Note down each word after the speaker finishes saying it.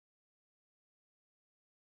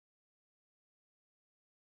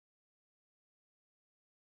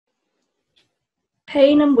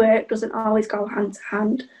pain and work doesn't always go hand to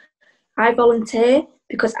hand. I volunteer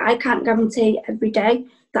because I can't guarantee every day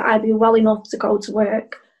that I'll be well enough to go to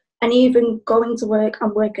work. And even going to work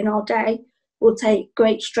and working all day will take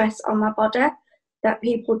great stress on my body that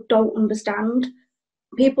people don't understand.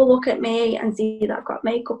 People look at me and see that I've got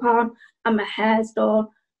makeup on and my hair's done,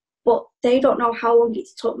 but they don't know how long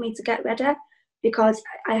it's took me to get ready because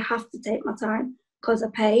I have to take my time because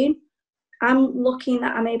of pain. I'm lucky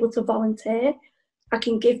that I'm able to volunteer. I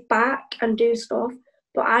can give back and do stuff,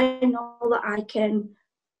 but I know that I can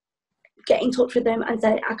get in touch with them and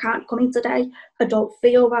say, I can't come in today. I don't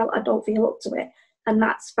feel well. I don't feel up to it. And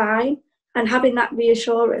that's fine. And having that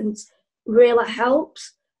reassurance really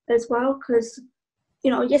helps as well because,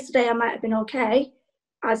 yesterday I might have been okay,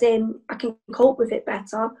 as in I can cope with it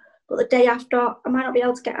better. But the day after, I might not be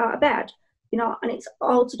able to get out of bed, and it's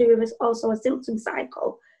all to do with also a symptom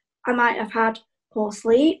cycle. I might have had poor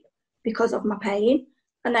sleep because of my pain,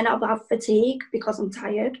 and then I'll have fatigue because I'm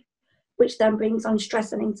tired, which then brings on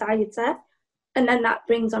stress and anxiety, and then that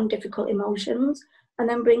brings on difficult emotions, and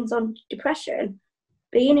then brings on depression.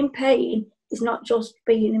 Being in pain is not just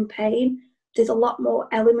being in pain, there's a lot more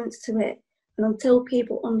elements to it. And until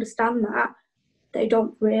people understand that, they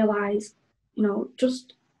don't realise,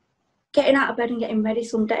 just getting out of bed and getting ready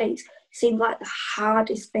some days seems like the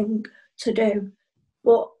hardest thing to do.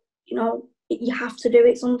 But, you have to do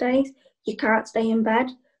it some days. You can't stay in bed.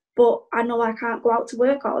 But I know I can't go out to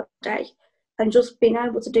work all day. And just being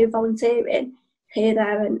able to do volunteering here,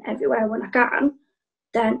 there and everywhere when I can,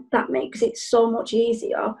 then that makes it so much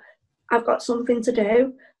easier. I've got something to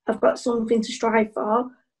do. I've got something to strive for,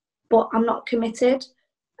 but I'm not committed.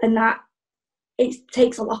 And that it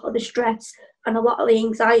takes a lot of the stress and a lot of the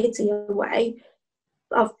anxiety away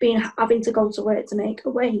of being having to go to work to make a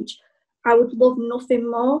wage. I would love nothing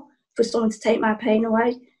more for someone to take my pain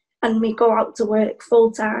away and me go out to work full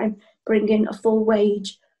time, bring in a full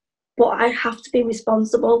wage. But I have to be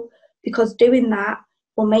responsible because doing that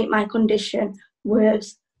will make my condition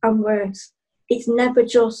worse and worse. It's never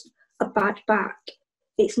just a bad back.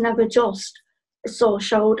 It's never just a sore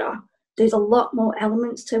shoulder. There's a lot more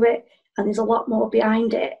elements to it and there's a lot more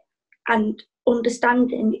behind it. And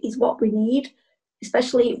understanding is what we need,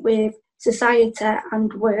 especially with society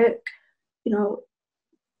and work.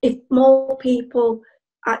 If more people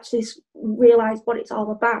actually realise what it's all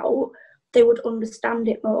about, they would understand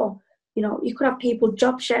it more. You could have people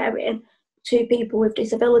job sharing to people with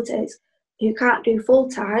disabilities who can't do full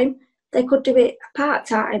time. They could do it part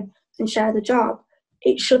time and share the job.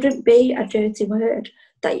 It shouldn't be a dirty word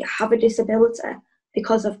that you have a disability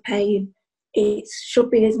because of pain. It should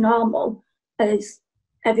be as normal as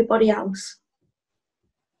everybody else.